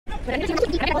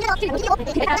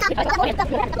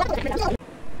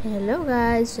Hello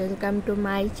guys, welcome to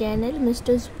my channel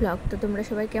misters blog. তো তোমরা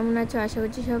সবাই কেমন আছো? আশা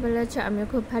করছি সবাই ভালো আছো। আমিও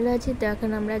খুব ভালো আছি। তো এখন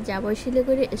আমরা যাবো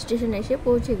শিলিগুড়ি স্টেশনে এসে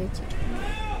পৌঁছে গেছি।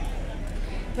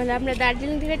 মানে আমরা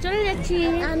দার্জিলিং থেকে চলে যাচ্ছি।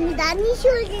 আমি দার্জিলিং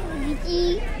চলে গেছি।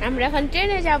 আমরা এখন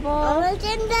ট্রেনে যাব। আমরা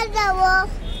ট্রেনে যাব।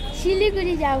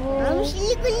 শিলিগুড়ি যাব। আমি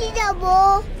শিলিগুড়ি যাব।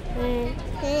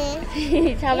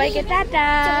 সবাইকে টাটা।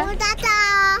 টাটা।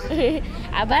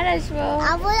 আবার আসবো।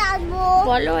 আবার আসবো।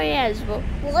 বলো হয়ে আসবো।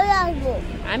 বলে আসবো।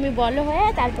 আমি বলো হয়ে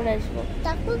তারপর আসবো।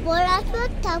 তারপর বলে আসবো,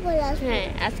 তারপর আসবো। হ্যাঁ,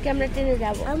 আজকে আমরা ট্রেনে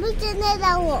যাব। আমি ট্রেনে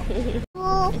যাব।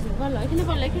 বলো, এখানে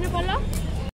বলো, এখানে বলো।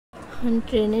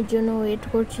 ট্রেনের জন্য ওয়েট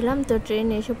করছিলাম, তো ট্রেন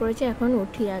এসে পড়েছে। এখন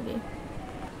উঠি আগে।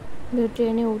 তো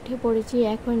ট্রেনে উঠে পড়েছি,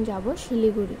 এখন যাব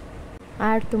শিলিগুড়ি।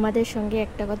 আর তোমাদের সঙ্গে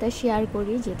একটা কথা শেয়ার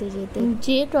করি যেতে যেতে,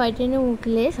 যে টয় ট্রেনে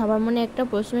উঠলে সবার মনে একটা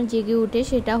প্রশ্ন জেগে উঠে,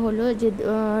 সেটা হলো যে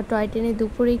টয় ট্রেনে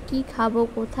দুপুরে কি খাবো,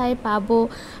 কোথায় পাবো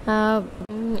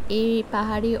এই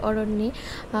পাহাড়ি অরণ্যে।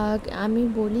 আমি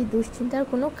বলি দুশ্চিন্তার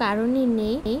কোনো কারণই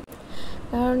নেই,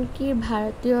 কারণ কি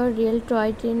ভারতীয় রেল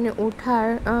টয় ট্রেনে ওঠার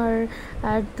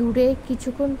আর দূরে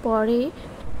কিছুক্ষণ পরে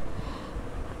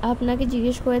আপনাকে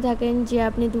জিজ্ঞেস করে থাকেন যে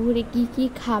আপনি দুপুরে কি কি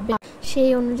খাবেন।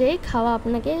 সেই অনুযায়ী খাওয়া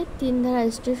আপনাকে তিনধারা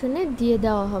স্টেশনে দিয়ে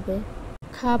দেওয়া হবে।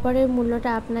 খাবারের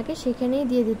মূল্যটা আপনাকে সেখানেই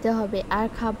দিয়ে দিতে হবে। আর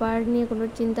খাবার নিয়ে কোনো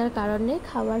চিন্তার কারণ নেই,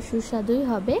 খাবার সুস্বাদুই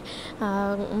হবে,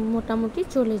 মোটামুটি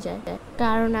চলে যায়।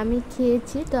 কারণ আমি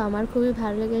খেয়েছি, তো আমার খুবই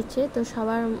ভালো লেগেছে। তো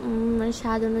সবার মানে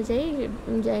স্বাদ অনুযায়ী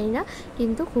জানি না,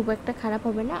 কিন্তু খুব একটা খারাপ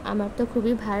হবে না। আমার তো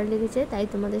খুবই ভালো লেগেছে, তাই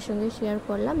তোমাদের সঙ্গে শেয়ার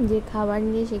করলাম যে খাবার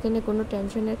নিয়ে সেখানে কোনো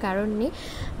টেনশনের কারণ নেই,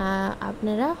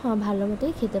 আপনারা ভালো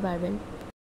মতোই খেতে পারবেন।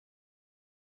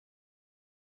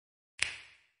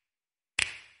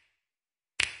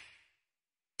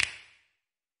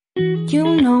 You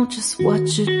know just what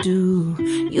you do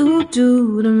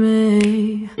to me.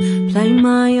 Play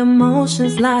my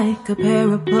emotions like a pair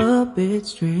of puppet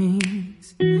strings.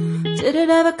 Did it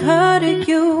ever occur to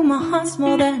you my heart's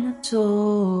more than a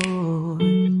toy?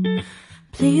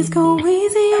 Please go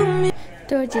easy on me.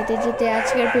 তো যেতে যেতে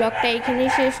আজকের ব্লগটা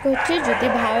এখানেই শেষ করছি। যদি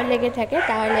ভালো লেগে থাকে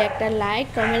তাহলে একটা লাইক,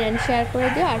 কমেন্ট অ্যান্ড শেয়ার করে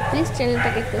দিও। আর প্লিজ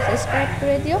চ্যানেলটাকে একটু সাবস্ক্রাইব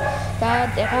করে দিও। তা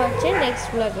দেখা হচ্ছে নেক্সট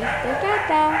ব্লগে। তো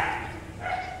tata.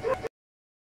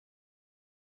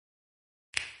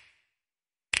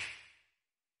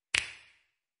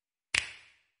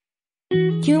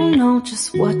 You know just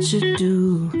what you do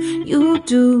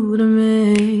to me.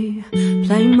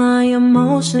 Play my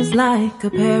emotions like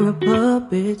a pair of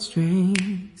puppet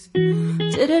strings.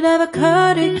 Did it ever occur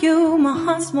to you my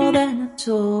heart's more than a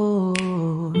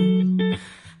toy?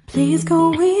 Please go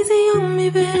easy on me,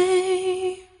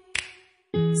 babe.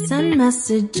 Send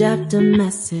message after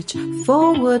message,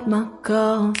 forward my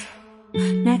calls.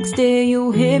 Next day you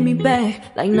hit me back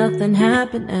like nothing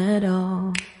happened at all.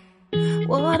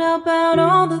 What about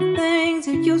all the things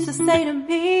you used to say to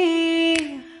me?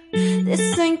 This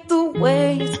ain't the way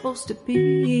it's supposed to be.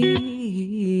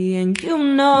 And you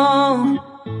know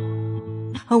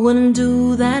I wouldn't do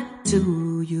that to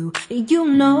you. You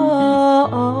know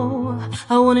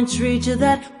I wouldn't treat you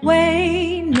that way.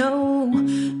 No,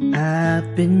 I've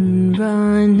been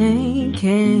running,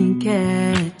 can't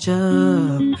catch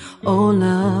up. Oh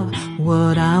love,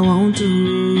 what I won't do.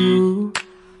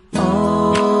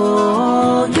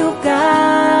 Oh, you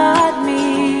got me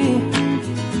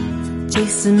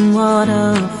chasing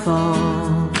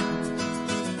waterfall.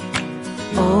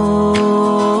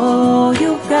 Oh,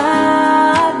 you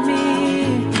got me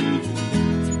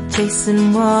chasing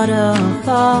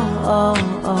waterfall.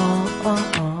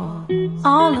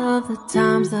 All of the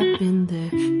times I've been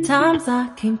there, times I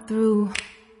came through,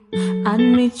 I'd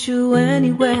meet you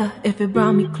anywhere if it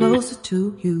brought me closer to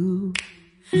you.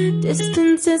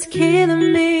 Distance is killing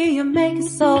me, you make it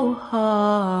so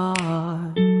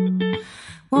hard.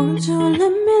 Won't you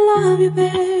let me love you,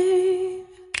 babe?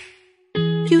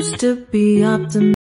 Used to be optimistic.